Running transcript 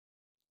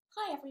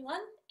Hi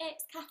everyone,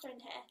 it's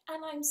Catherine here, and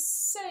I'm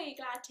so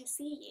glad to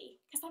see you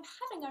because I'm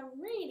having a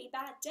really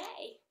bad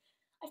day.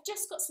 I've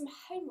just got some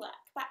homework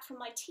back from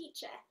my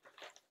teacher,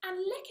 and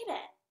look at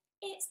it,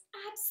 it's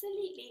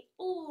absolutely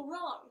all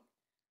wrong.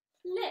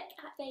 Look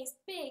at those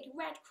big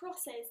red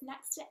crosses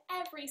next to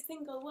every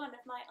single one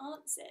of my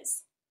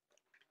answers.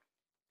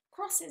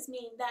 Crosses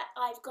mean that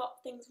I've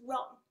got things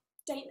wrong,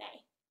 don't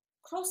they?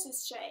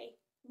 Crosses show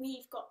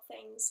we've got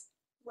things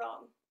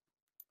wrong.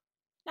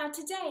 Now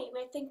today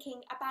we're thinking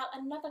about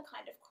another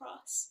kind of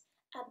cross,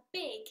 a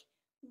big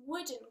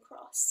wooden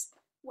cross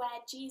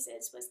where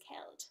Jesus was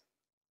killed.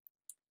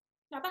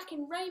 Now back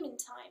in Roman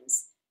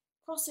times,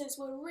 crosses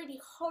were really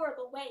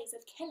horrible ways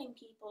of killing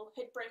people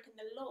who'd broken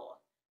the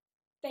law.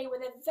 They were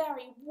the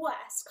very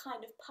worst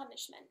kind of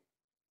punishment.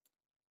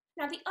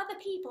 Now the other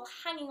people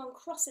hanging on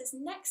crosses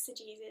next to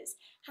Jesus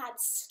had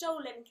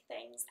stolen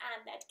things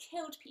and they'd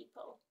killed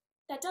people.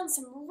 They'd done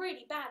some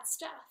really bad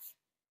stuff.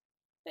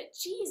 But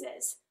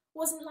Jesus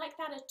wasn't like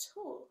that at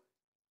all.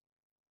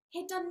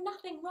 He'd done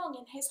nothing wrong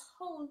in his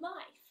whole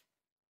life.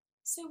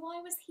 So why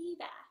was he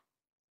there?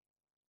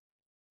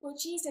 Well,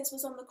 Jesus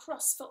was on the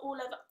cross for all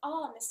of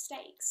our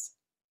mistakes.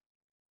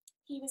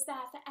 He was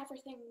there for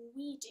everything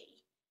we do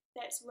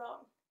that's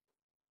wrong.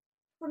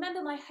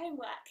 Remember my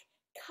homework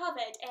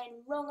covered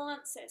in wrong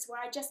answers where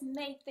I just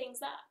made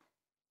things up?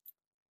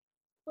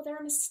 Well, there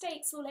are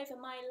mistakes all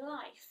over my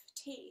life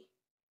too,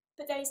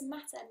 but those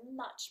matter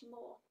much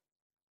more.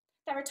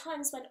 There are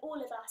times when all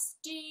of us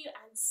do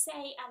and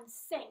say and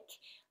think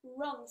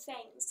wrong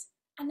things,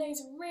 and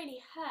those really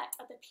hurt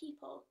other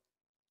people,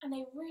 and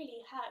they really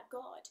hurt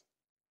God.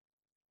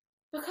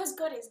 Because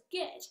God is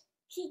good,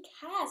 he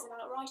cares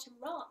about right and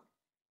wrong,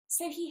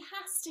 so he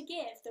has to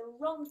give the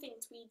wrong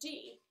things we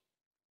do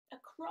a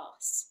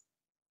cross.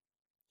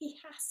 He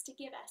has to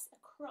give us a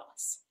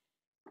cross.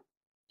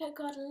 But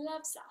God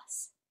loves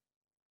us,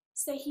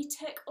 so he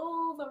took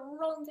all the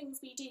wrong things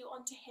we do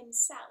onto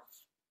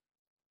himself.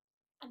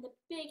 And the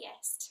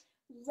biggest,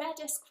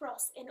 reddest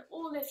cross in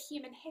all of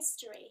human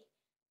history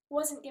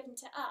wasn't given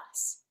to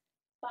us,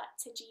 but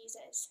to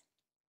Jesus.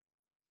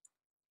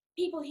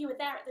 People who were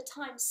there at the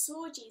time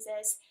saw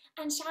Jesus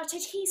and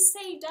shouted, "He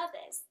saved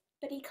others,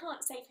 but he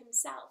can't save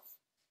himself."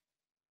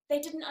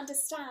 They didn't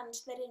understand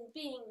that in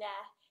being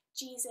there,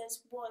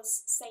 Jesus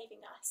was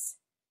saving us.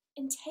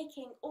 In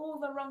taking all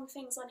the wrong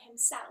things on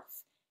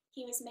himself,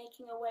 he was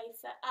making a way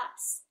for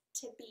us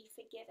to be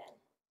forgiven.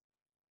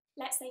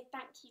 Let's say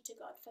thank you to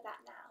God for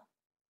that now.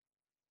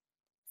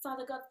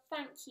 Father God,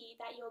 thank you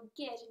that you're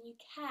good and you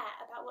care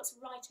about what's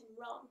right and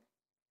wrong.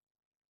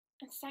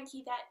 And thank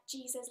you that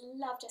Jesus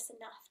loved us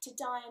enough to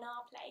die in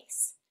our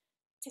place,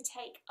 to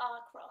take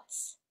our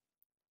cross.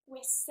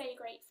 We're so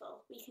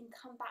grateful we can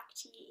come back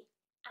to you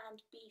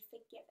and be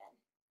forgiven.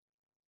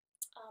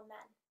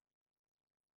 Amen.